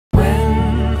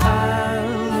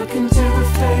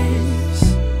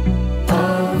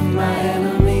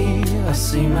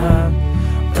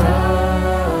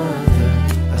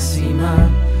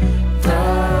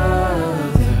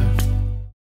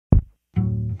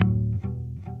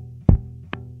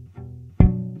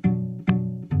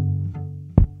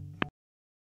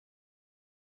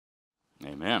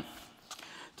Amen.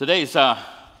 Today's the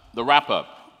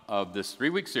wrap-up of this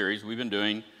 3-week series we've been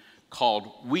doing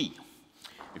called We.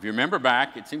 If you remember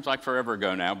back, it seems like forever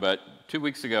ago now, but 2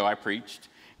 weeks ago I preached,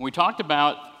 and we talked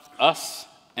about us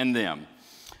and them,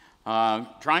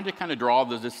 trying to kind of draw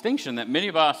the distinction that many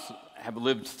of us have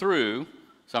lived through,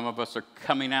 some of us are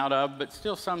coming out of, but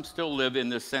still some still live in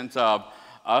this sense of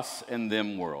us and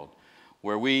them world,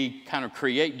 where we kind of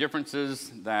create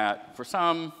differences that for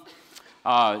some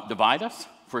divide us.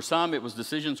 For some, it was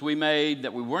decisions we made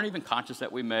that we weren't even conscious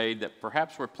that we made, that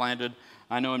perhaps were planted,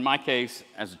 I know in my case,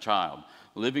 as a child,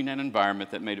 living in an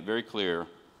environment that made it very clear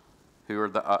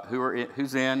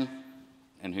who's in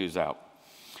and who's out.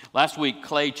 Last week,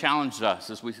 Clay challenged us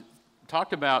as we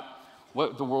talked about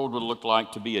what the world would look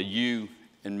like to be a you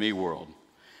and me world.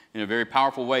 In a very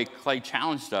powerful way, Clay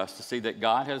challenged us to see that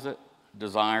God has a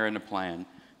desire and a plan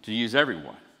to use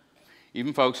everyone,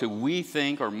 even folks who we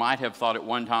think or might have thought at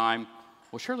one time,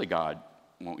 well, surely God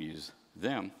won't use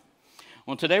them.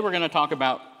 Well, today we're going to talk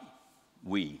about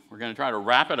we. We're going to try to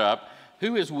wrap it up.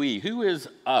 Who is we? Who is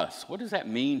us? What does that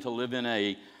mean to live in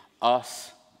a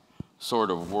us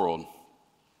sort of world?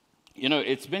 You know,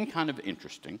 it's been kind of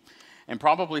interesting. And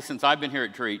probably since I've been here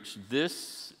at Trietsch,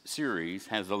 this series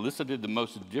has elicited the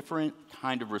most different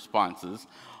kind of responses,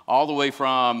 all the way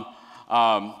from,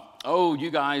 oh, you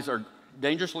guys are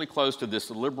dangerously close to this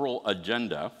liberal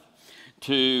agenda,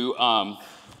 to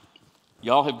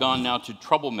y'all have gone now to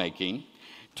troublemaking,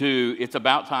 to it's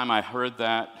about time I heard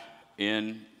that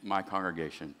in my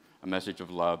congregation, a message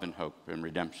of love and hope and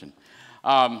redemption.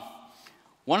 One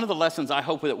of the lessons I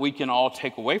hope that we can all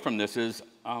take away from this is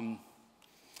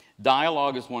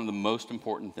dialogue is one of the most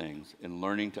important things in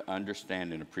learning to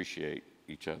understand and appreciate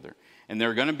each other. And there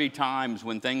are going to be times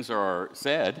when things are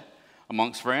said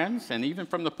amongst friends and even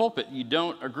from the pulpit you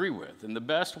don't agree with. And the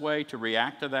best way to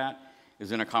react to that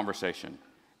is in a conversation,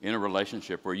 in a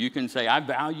relationship where you can say, I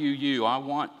value you, I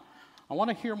want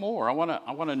to hear more, I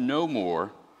want to know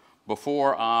more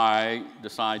before I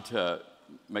decide to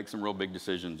make some real big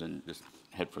decisions and just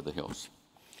head for the hills.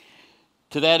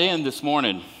 To that end, this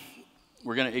morning,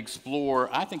 we're going to explore,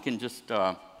 I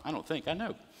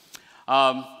know.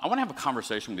 I want to have a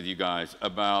conversation with you guys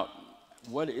about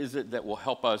what is it that will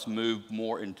help us move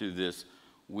more into this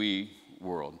we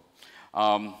world.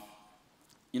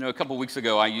 You know, a couple weeks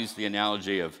ago, I used the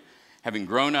analogy of having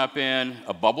grown up in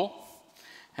a bubble,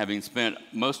 having spent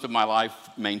most of my life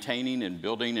maintaining and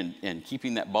building and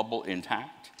keeping that bubble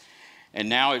intact, and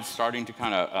now it's starting to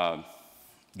kind of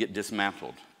get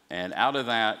dismantled. And out of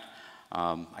that,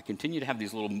 I continue to have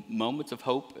these little moments of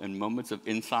hope and moments of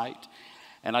insight.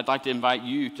 And I'd like to invite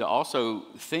you to also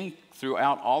think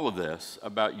throughout all of this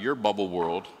about your bubble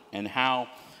world and how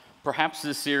perhaps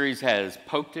this series has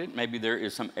poked it. Maybe there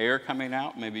is some air coming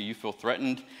out. Maybe you feel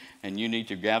threatened and you need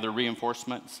to gather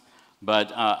reinforcements.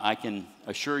 But I can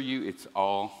assure you it's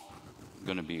all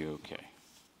going to be okay.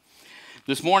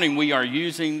 This morning we are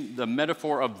using the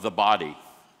metaphor of the body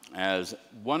as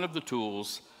one of the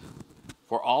tools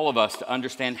for all of us to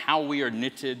understand how we are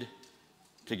knitted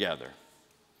together.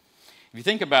 If you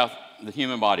think about the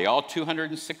human body, all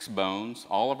 206 bones,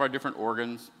 all of our different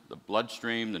organs, the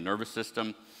bloodstream, the nervous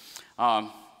system,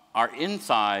 our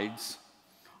insides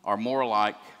are more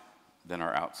alike than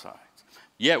our outsides.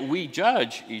 Yet we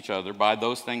judge each other by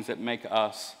those things that make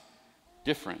us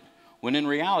different. When in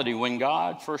reality, when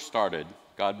God first started,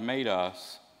 God made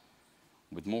us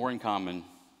with more in common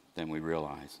than we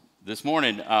realize. This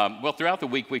morning, throughout the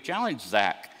week, we challenged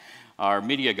Zach, our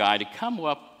media guy, to come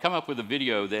up with a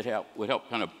video that would help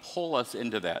kind of pull us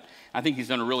into that. I think he's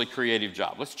done a really creative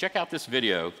job. Let's check out this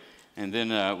video, and then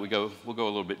we'll go a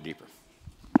little bit deeper.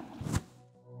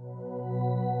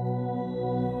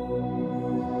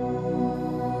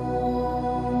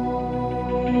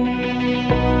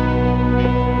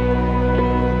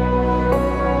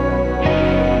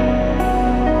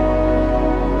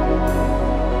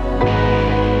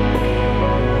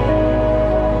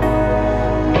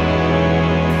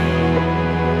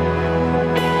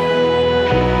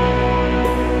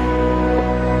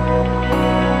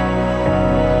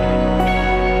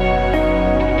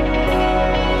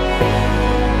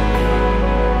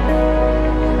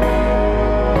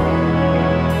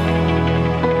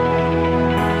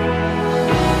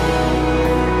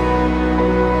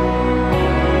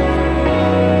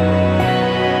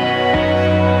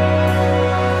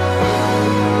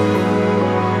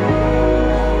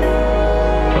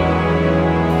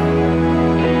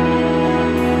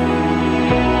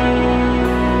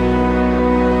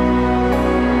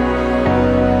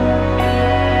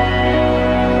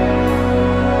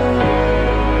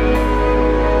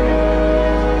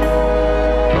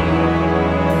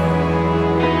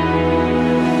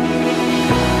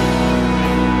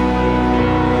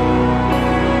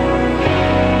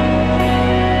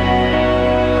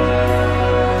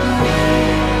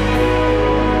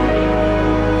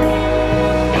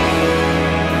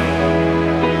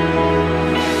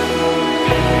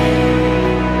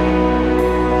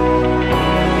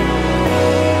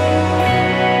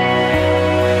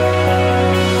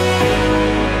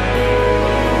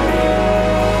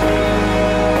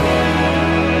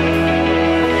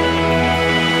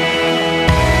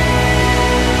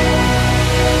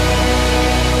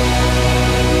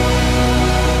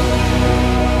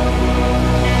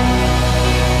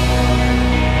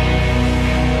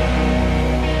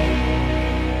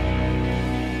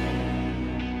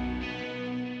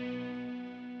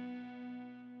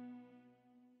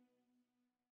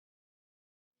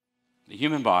 The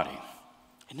human body.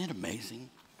 Isn't it amazing?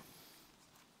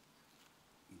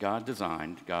 God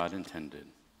designed, God intended.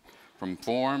 From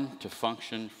form to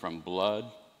function, from blood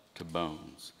to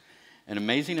bones. An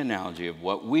amazing analogy of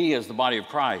what we as the body of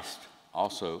Christ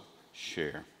also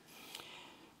share.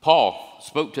 Paul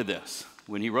spoke to this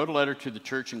when he wrote a letter to the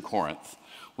church in Corinth,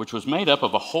 which was made up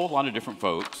of a whole lot of different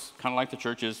folks, kind of like the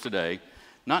church is today,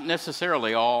 not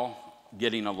necessarily all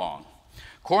getting along.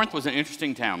 Corinth was an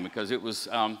interesting town because it was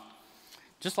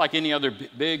just like any other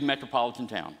big metropolitan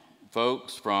town.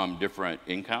 Folks from different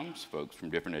incomes, folks from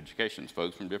different educations,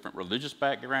 folks from different religious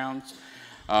backgrounds.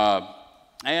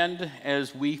 And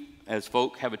as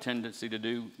folk have a tendency to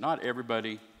do, not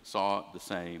everybody saw it the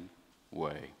same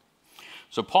way.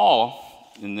 So Paul,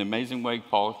 in the amazing way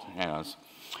Paul has,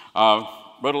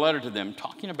 wrote a letter to them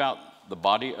talking about the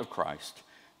body of Christ,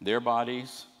 their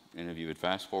bodies, and if you would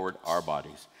fast forward, our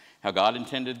bodies, how God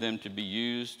intended them to be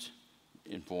used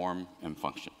in form and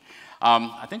function.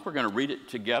 I think we're going to read it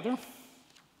together.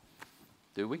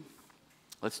 Do we?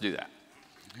 Let's do that.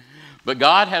 But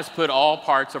God has put all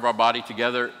parts of our body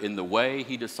together in the way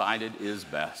he decided is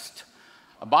best.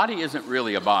 A body isn't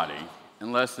really a body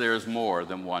unless there's more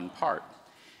than one part.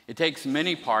 It takes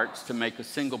many parts to make a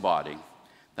single body.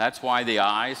 That's why the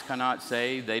eyes cannot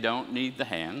say they don't need the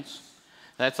hands.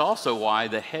 That's also why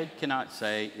the head cannot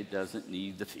say it doesn't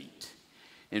need the feet.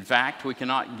 In fact, we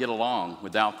cannot get along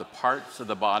without the parts of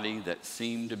the body that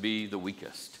seem to be the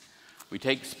weakest. We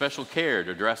take special care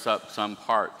to dress up some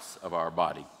parts of our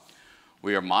body.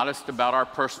 We are modest about our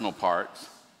personal parts,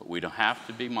 but we don't have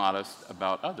to be modest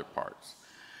about other parts.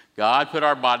 God put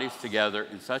our bodies together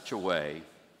in such a way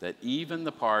that even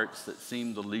the parts that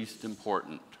seem the least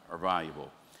important are valuable.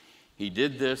 He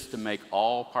did this to make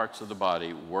all parts of the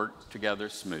body work together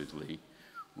smoothly,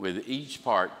 with each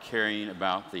part caring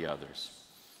about the others.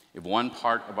 If one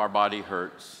part of our body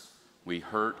hurts, we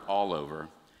hurt all over.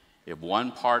 If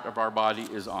one part of our body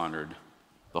is honored,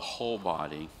 the whole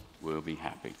body will be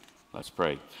happy. Let's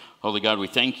pray. Holy God, we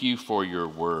thank you for your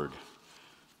word.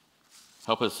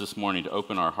 Help us this morning to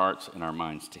open our hearts and our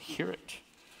minds to hear it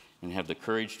and have the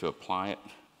courage to apply it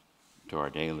to our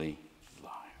daily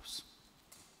lives.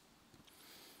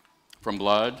 From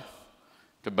blood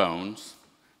to bones,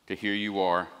 to here you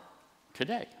are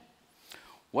today.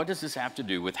 What does this have to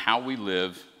do with how we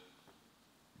live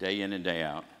day in and day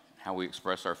out, how we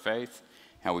express our faith,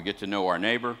 how we get to know our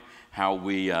neighbor, how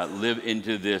we live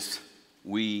into this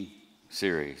we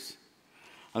series?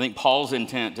 I think Paul's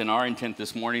intent and our intent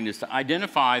this morning is to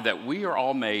identify that we are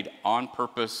all made on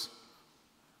purpose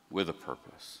with a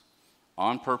purpose.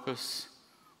 On purpose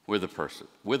with a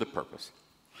purpose.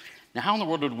 Now, how in the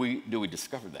world do we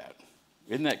discover that?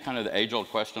 Isn't that kind of the age-old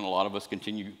question a lot of us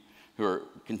who are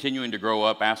continuing to grow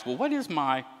up ask, well, what's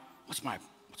my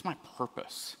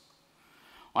purpose?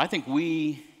 Well, I think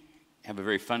we have a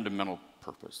very fundamental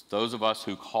purpose, those of us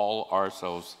who call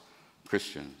ourselves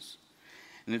Christians.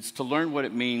 And it's to learn what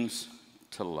it means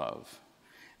to love.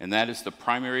 And that is the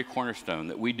primary cornerstone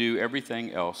that we do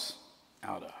everything else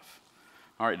out of.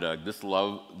 All right, Doug, this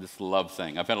love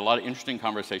thing. I've had a lot of interesting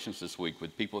conversations this week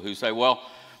with people who say, well,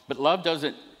 but love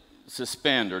doesn't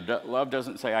suspend, or love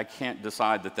doesn't say I can't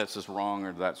decide that this is wrong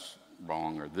or that's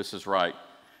wrong or this is right.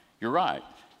 You're right.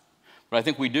 But I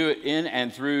think we do it in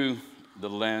and through the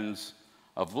lens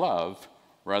of love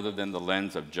rather than the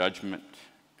lens of judgment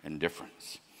and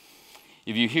difference.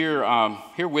 If you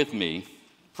hear with me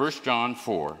 1 John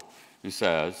 4, who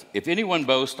says, if anyone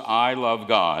boasts I love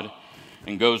God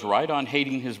and goes right on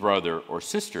hating his brother or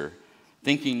sister,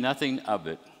 thinking nothing of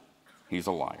it, he's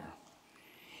a liar.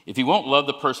 If he won't love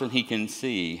the person he can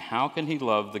see, how can he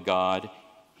love the God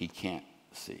he can't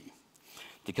see?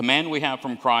 The command we have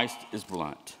from Christ is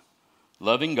blunt.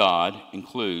 Loving God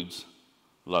includes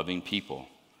loving people.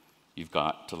 You've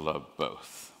got to love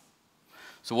both.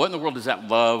 So what in the world does that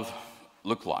love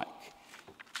look like?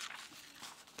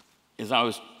 As I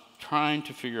was trying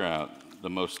to figure out the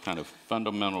most kind of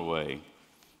fundamental way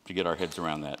to get our heads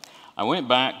around that, I went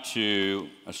back to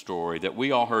a story that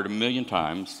we all heard a million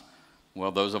times.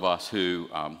 Well, those of us who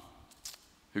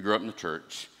grew up in the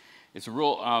church. It's a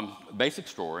real basic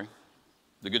story,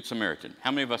 the Good Samaritan.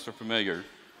 How many of us are familiar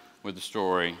with the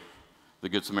story, the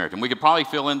Good Samaritan? We could probably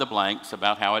fill in the blanks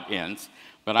about how it ends,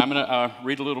 but I'm going to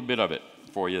read a little bit of it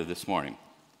for you this morning.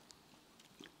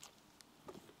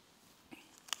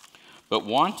 But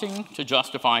wanting to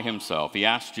justify himself, he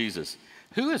asked Jesus,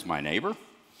 who is my neighbor?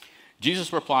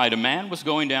 Jesus replied, a man was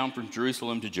going down from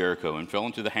Jerusalem to Jericho and fell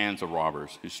into the hands of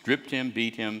robbers, who stripped him,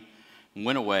 beat him, and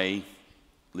went away,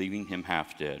 leaving him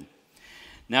half dead.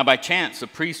 Now by chance a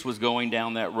priest was going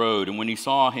down that road, and when he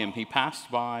saw him, he passed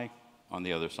by on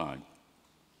the other side.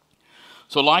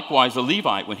 So likewise, a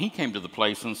Levite, when he came to the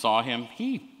place and saw him,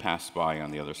 he passed by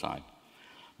on the other side.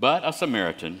 But a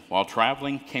Samaritan, while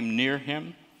traveling, came near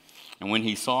him, and when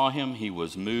he saw him, he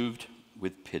was moved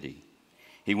with pity.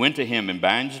 He went to him and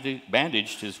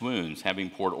bandaged his wounds, having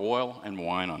poured oil and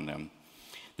wine on them.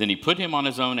 Then he put him on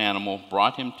his own animal,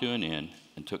 brought him to an inn,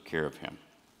 and took care of him.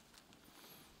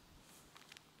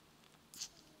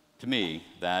 To me,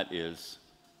 that is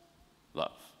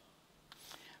love.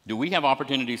 Do we have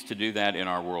opportunities to do that in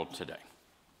our world today?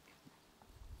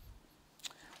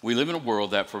 We live in a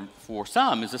world that for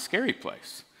some is a scary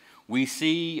place. We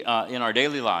see in our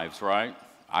daily lives, right?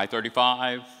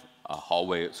 I-35, a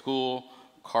hallway at school,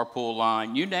 carpool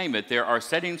line, you name it. There are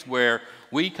settings where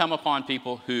we come upon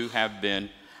people who have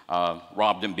been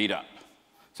robbed and beat up.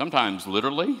 Sometimes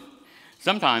literally,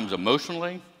 sometimes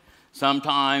emotionally,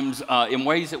 sometimes in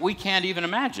ways that we can't even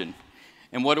imagine.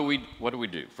 And what do we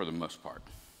do for the most part?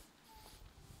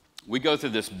 We go through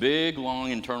this big,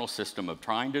 long internal system of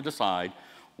trying to decide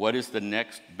what is the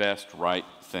next best right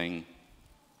thing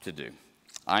to do.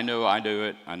 I know I do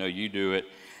it. I know you do it.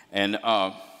 And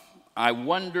I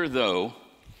wonder, though,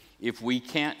 if we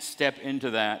can't step into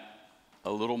that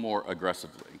a little more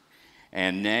aggressively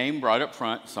and name right up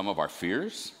front some of our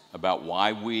fears about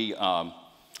why we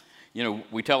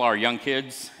tell our young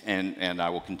kids, and I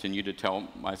will continue to tell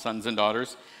my sons and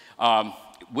daughters,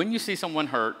 when you see someone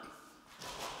hurt,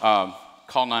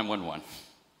 call 911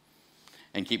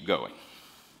 and keep going.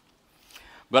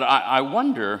 But I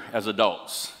wonder, as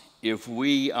adults, if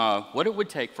what it would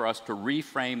take for us to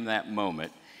reframe that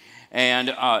moment and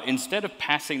instead of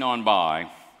passing on by,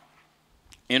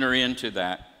 enter into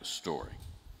that story.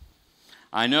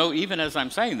 I know even as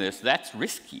I'm saying this, that's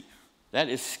risky. That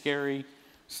is scary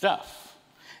stuff.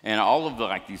 And all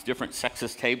of these different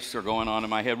sexist tapes are going on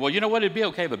in my head. Well, you know what? It'd be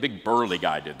okay if a big burly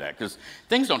guy did that, because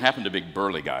things don't happen to big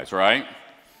burly guys, right?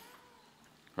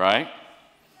 Right?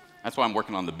 That's why I'm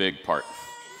working on the big part.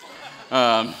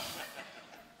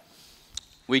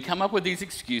 We come up with these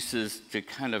excuses to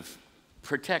kind of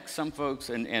protect some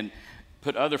folks and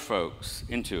put other folks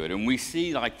into it. And we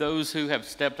see those who have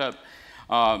stepped up,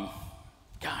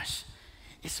 gosh,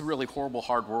 it's a really horrible,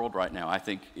 hard world right now. I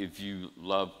think if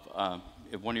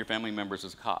one of your family members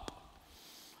is a cop,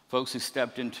 folks who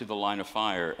stepped into the line of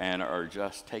fire and are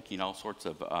just taking all sorts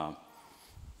of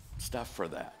stuff for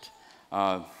that.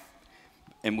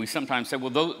 And we sometimes say, well,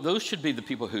 those should be the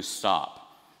people who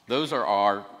stop. Those are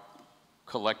our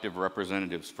collective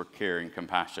representatives for care and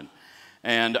compassion.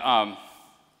 And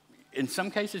in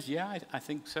some cases, yeah, I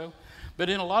think so. But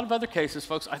in a lot of other cases,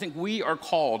 folks, I think we are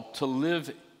called to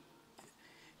live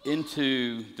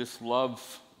into this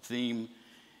love theme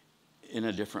in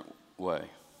a different way.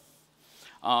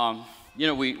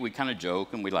 We kind of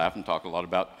joke and we laugh and talk a lot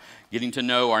about getting to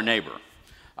know our neighbor.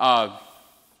 I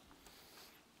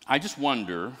just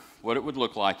wonder what it would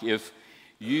look like if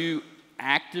you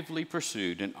actively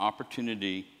pursued an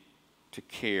opportunity to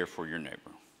care for your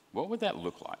neighbor. What would that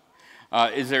look like?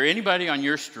 Is there anybody on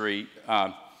your street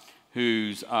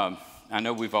who's, I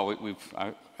know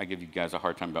I give you guys a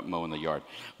hard time about mowing the yard,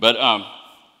 but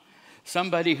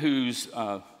somebody whose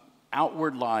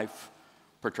outward life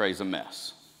portrays a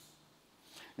mess.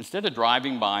 Instead of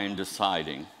driving by and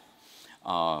deciding,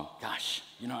 I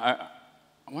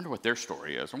wonder what their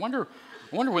story is. I wonder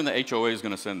when the HOA is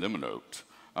going to send them a note.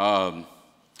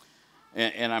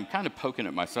 And I'm kind of poking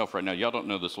at myself right now. Y'all don't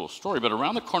know this little story, but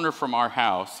around the corner from our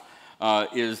house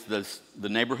is the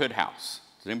neighborhood house.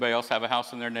 Does anybody else have a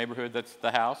house in their neighborhood that's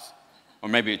the house? Or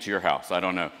maybe it's your house. I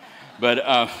don't know.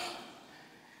 But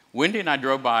Wendy and I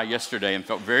drove by yesterday and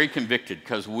felt very convicted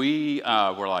because we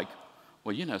were like,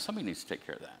 well, somebody needs to take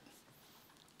care of that.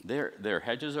 Their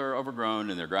hedges are overgrown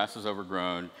and their grass is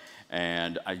overgrown.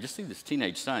 And I just see this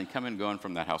teenage son coming and going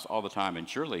from that house all the time, and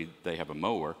surely they have a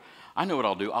mower. I know what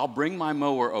I'll do. I'll bring my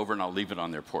mower over and I'll leave it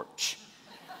on their porch.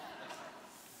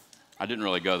 I didn't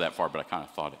really go that far, but I kind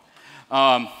of thought it.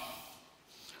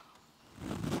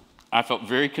 I felt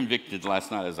very convicted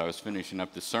last night as I was finishing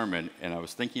up the sermon, and I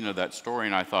was thinking of that story,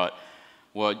 and I thought,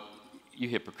 well, you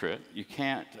hypocrite. You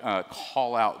can't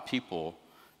call out people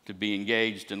to be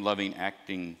engaged in loving,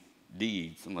 acting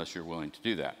deeds unless you're willing to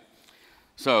do that.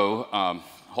 So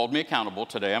hold me accountable.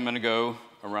 Today I'm going to go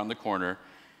around the corner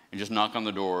and just knock on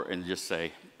the door and just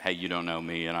say, hey, you don't know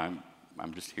me, and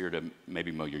I'm just here to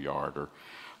maybe mow your yard.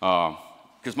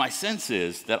 Because my sense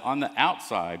is that on the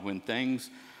outside, when things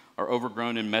are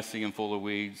overgrown and messy and full of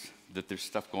weeds, that there's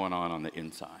stuff going on the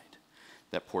inside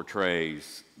that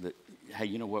portrays that, hey,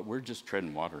 you know what, we're just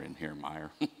treading water in here, Meyer.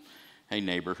 Hey,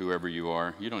 neighbor, whoever you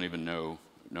are, you don't even know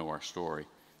our story.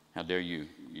 How dare you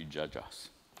judge us?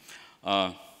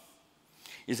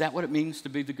 Is that what it means to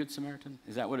be the Good Samaritan?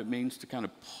 Is that what it means to kind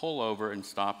of pull over and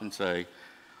stop and say,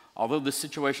 although this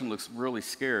situation looks really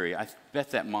scary, I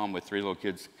bet that mom with 3 little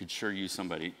kids could sure use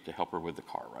somebody to help her with the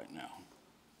car right now.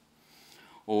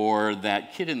 Or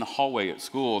that kid in the hallway at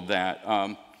school that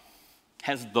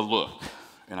has the look,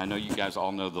 and I know you guys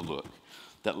all know the look,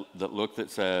 that look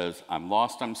that says, I'm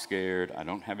lost, I'm scared, I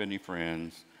don't have any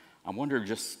friends. I wonder if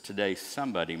just today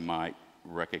somebody might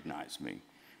recognize me.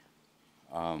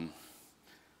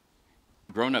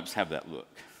 Grown-ups have that look.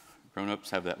 Grown-ups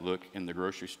have that look in the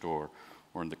grocery store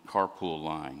or in the carpool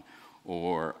line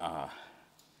or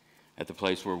at the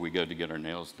place where we go to get our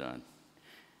nails done.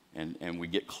 And we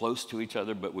get close to each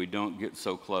other, but we don't get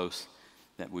so close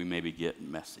that we maybe get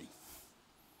messy.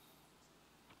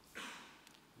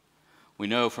 We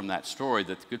know from that story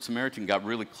that the Good Samaritan got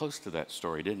really close to that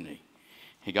story, didn't he?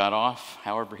 He got off,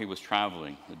 however he was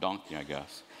traveling, the donkey, I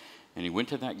guess, and he went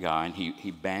to that guy and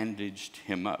he bandaged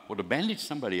him up. Well, to bandage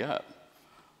somebody up,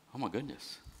 oh my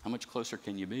goodness, how much closer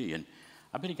can you be? And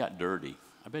I bet he got dirty.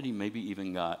 I bet he maybe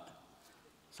even got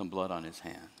some blood on his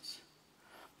hands.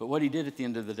 But what he did at the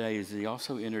end of the day is he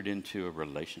also entered into a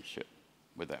relationship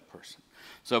with that person.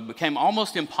 So it became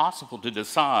almost impossible to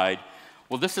decide,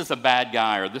 well, this is a bad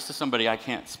guy or this is somebody I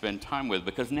can't spend time with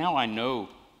because now I know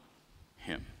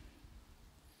him.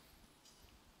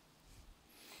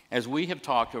 As we have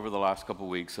talked over the last couple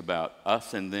of weeks about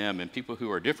us and them and people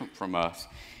who are different from us,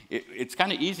 it's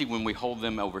kind of easy when we hold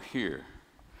them over here.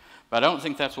 But I don't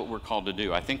think that's what we're called to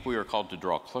do. I think we are called to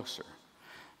draw closer.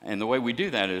 And the way we do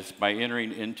that is by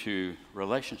entering into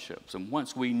relationships. And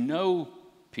once we know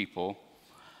people,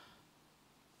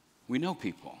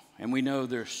 and we know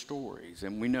their stories,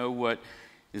 and we know what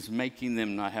is making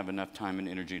them not have enough time and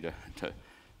energy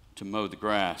to mow the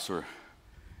grass or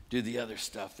do the other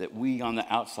stuff that we on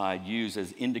the outside use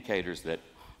as indicators that,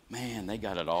 man, they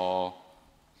got it all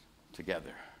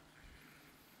together.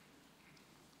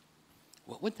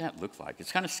 What would that look like?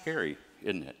 It's kind of scary,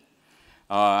 isn't it?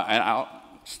 And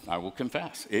I will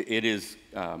confess, it's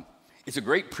a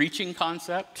great preaching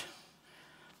concept,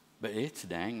 but it's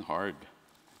dang hard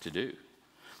to do.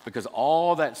 Because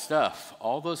all that stuff,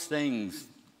 all those things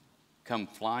come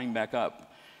flying back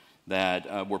up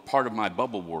that were part of my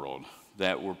bubble world,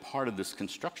 that were part of this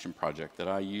construction project that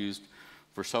I used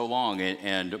for so long.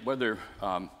 And whether,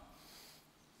 I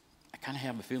kind of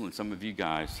have a feeling some of you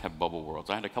guys have bubble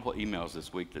worlds. I had a couple of emails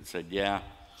this week that said, yeah,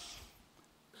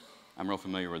 I'm real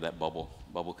familiar with that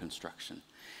bubble construction.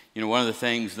 You know, one of the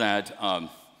things that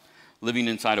living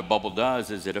inside a bubble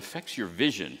does is it affects your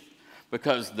vision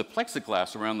because the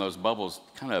plexiglass around those bubbles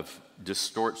kind of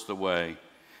distorts the way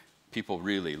people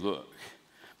really look.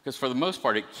 Because for the most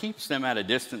part, it keeps them at a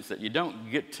distance that you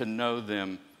don't get to know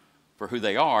them for who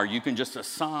they are. You can just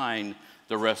assign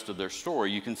the rest of their story.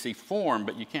 You can see form,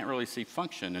 but you can't really see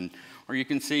function. Or you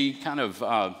can see kind of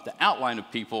the outline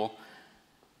of people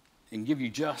and give you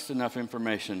just enough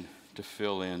information to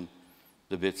fill in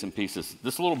the bits and pieces.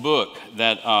 This little book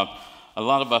that a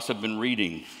lot of us have been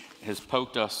reading has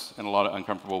poked us in a lot of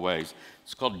uncomfortable ways.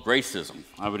 It's called Gracism.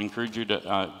 I would encourage you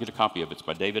to get a copy of it. It's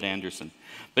by David Anderson.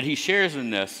 But he shares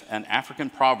in this an African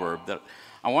proverb that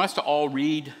I want us to all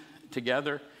read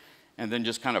together and then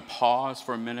just kind of pause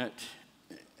for a minute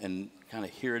and kind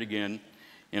of hear it again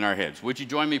in our heads. Would you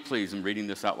join me, please, in reading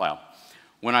this out loud?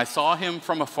 When I saw him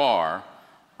from afar,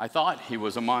 I thought he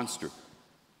was a monster.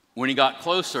 When he got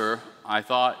closer, I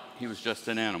thought he was just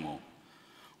an animal.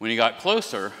 When he got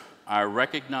closer, I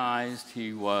recognized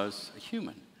he was a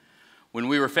human. When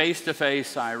we were face to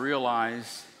face, I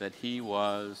realized that he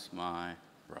was my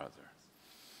brother.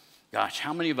 Gosh,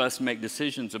 how many of us make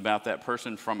decisions about that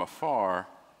person from afar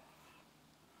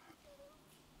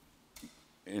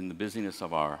in the busyness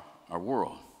of our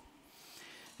world?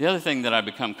 The other thing that I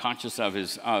become conscious of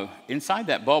is inside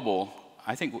that bubble,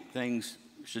 I think things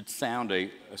should sound a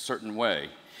certain way.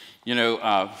 You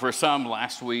know, for some,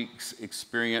 last week's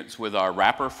experience with our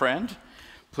rapper friend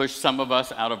pushed some of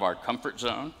us out of our comfort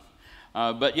zone.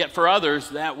 But yet for others,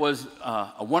 that was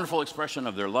a wonderful expression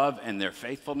of their love and their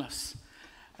faithfulness.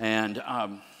 And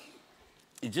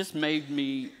it just made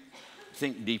me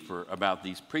think deeper about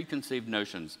these preconceived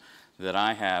notions that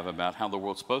I have about how the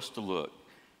world's supposed to look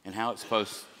and how it's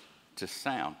supposed to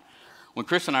sound. When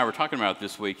Chris and I were talking about it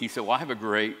this week, he said, well, I have a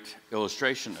great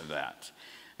illustration of that.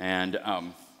 And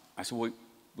I said, well,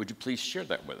 would you please share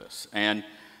that with us? And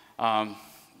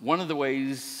one of the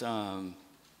ways, one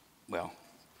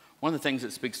of the things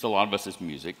that speaks to a lot of us is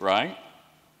music, right?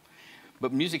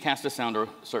 But music has to sound a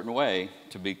certain way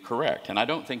to be correct. And I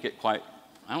don't think it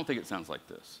sounds like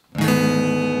this.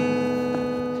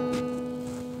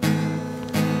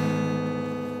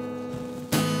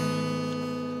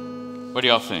 What do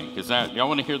y'all think? Y'all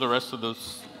want to hear the rest of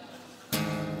this?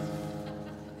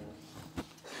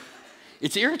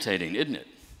 It's irritating, isn't it?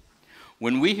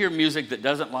 When we hear music that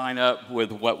doesn't line up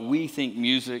with what we think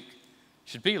music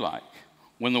should be like.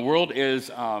 When the world is,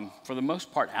 for the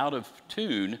most part, out of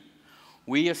tune,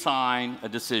 we assign a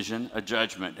decision, a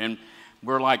judgment, and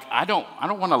we're like, I don't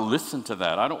want to listen to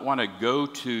that. I don't want to go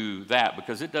to that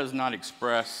because it does not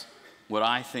express what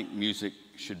I think music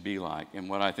should be like and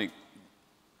what I think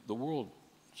the world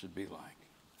should be like.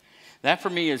 That, for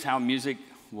me, is how music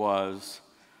was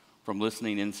from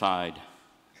listening inside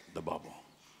the bubble.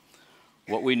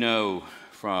 What we know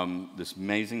from this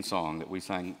amazing song that we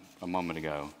sang a moment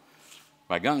ago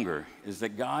by Gungor is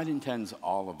that God intends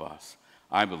all of us,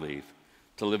 I believe,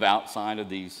 to live outside of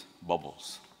these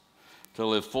bubbles, to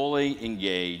live fully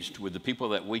engaged with the people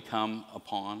that we come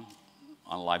upon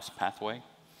on life's pathway,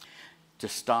 to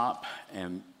stop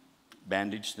and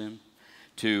bandage them,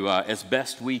 to, as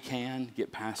best we can,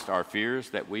 get past our fears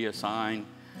that we assign,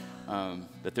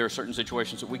 that there are certain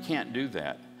situations that we can't do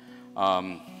that.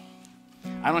 I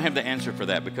don't have the answer for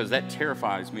that because that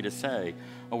terrifies me to say,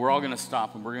 oh, we're all going to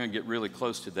stop and we're going to get really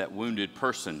close to that wounded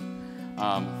person.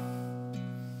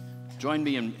 Join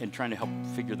me in trying to help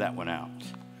figure that one out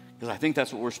because I think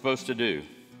that's what we're supposed to do.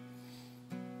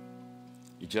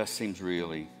 It just seems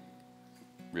really,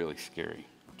 really scary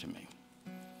to me.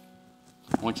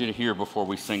 I want you to hear before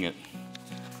we sing it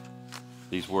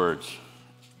these words,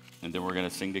 and then we're going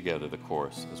to sing together the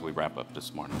chorus as we wrap up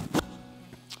this morning.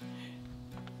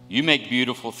 You make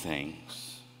beautiful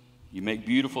things. You make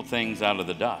beautiful things out of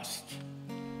the dust.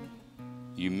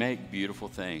 You make beautiful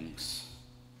things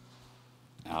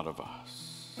out of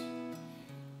us.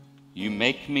 You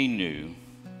make me new.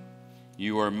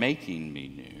 You are making me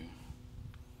new.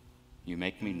 You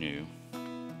make me new.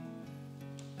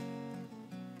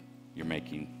 You're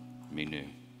making me new.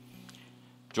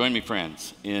 Join me,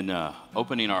 friends, in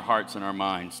opening our hearts and our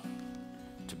minds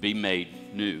to be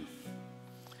made new,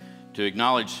 to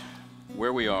acknowledge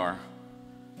where we are,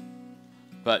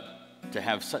 but to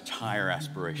have such higher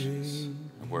aspirations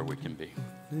of where we can be.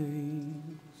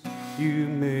 You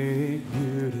make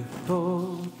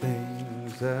beautiful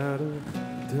things out of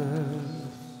dust.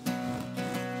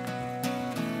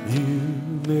 You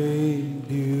make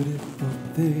beautiful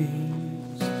things.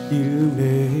 You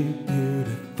make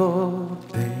beautiful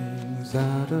things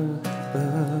out of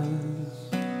us.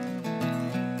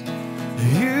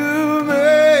 You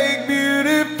make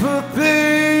beautiful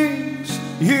things.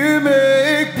 You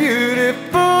make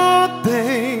beautiful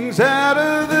things out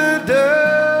of the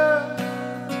dust.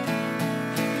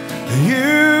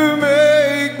 You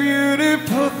make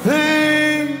beautiful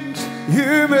things.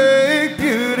 You make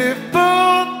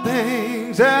beautiful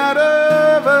things out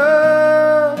of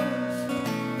us.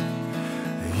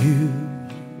 You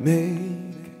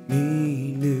make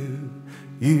me new.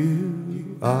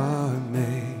 You are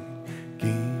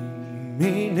making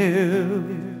me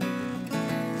new.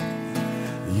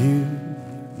 You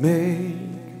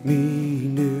make me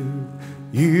new.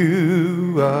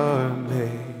 You are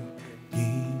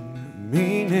making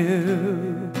me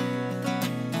new.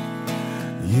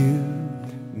 You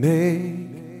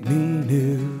make me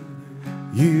new.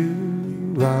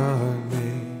 You are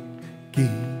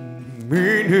making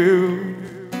me new.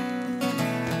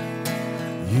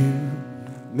 You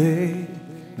make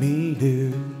me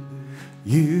new.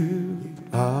 You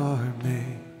are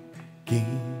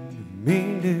making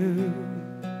me new.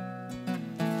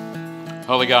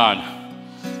 Holy God,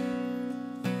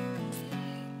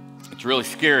 it's really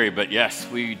scary, but yes,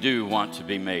 we do want to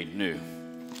be made new.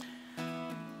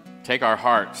 Take our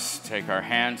hearts, take our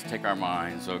hands, take our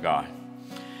minds, oh God.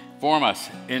 Form us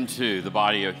into the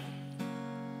body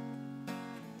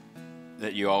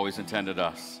that you always intended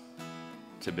us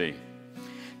to be.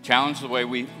 Challenge the way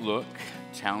we look,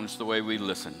 challenge the way we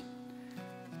listen,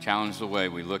 challenge the way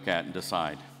we look at and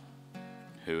decide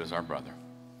who is our brother.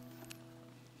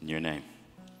 In your name,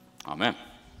 amen.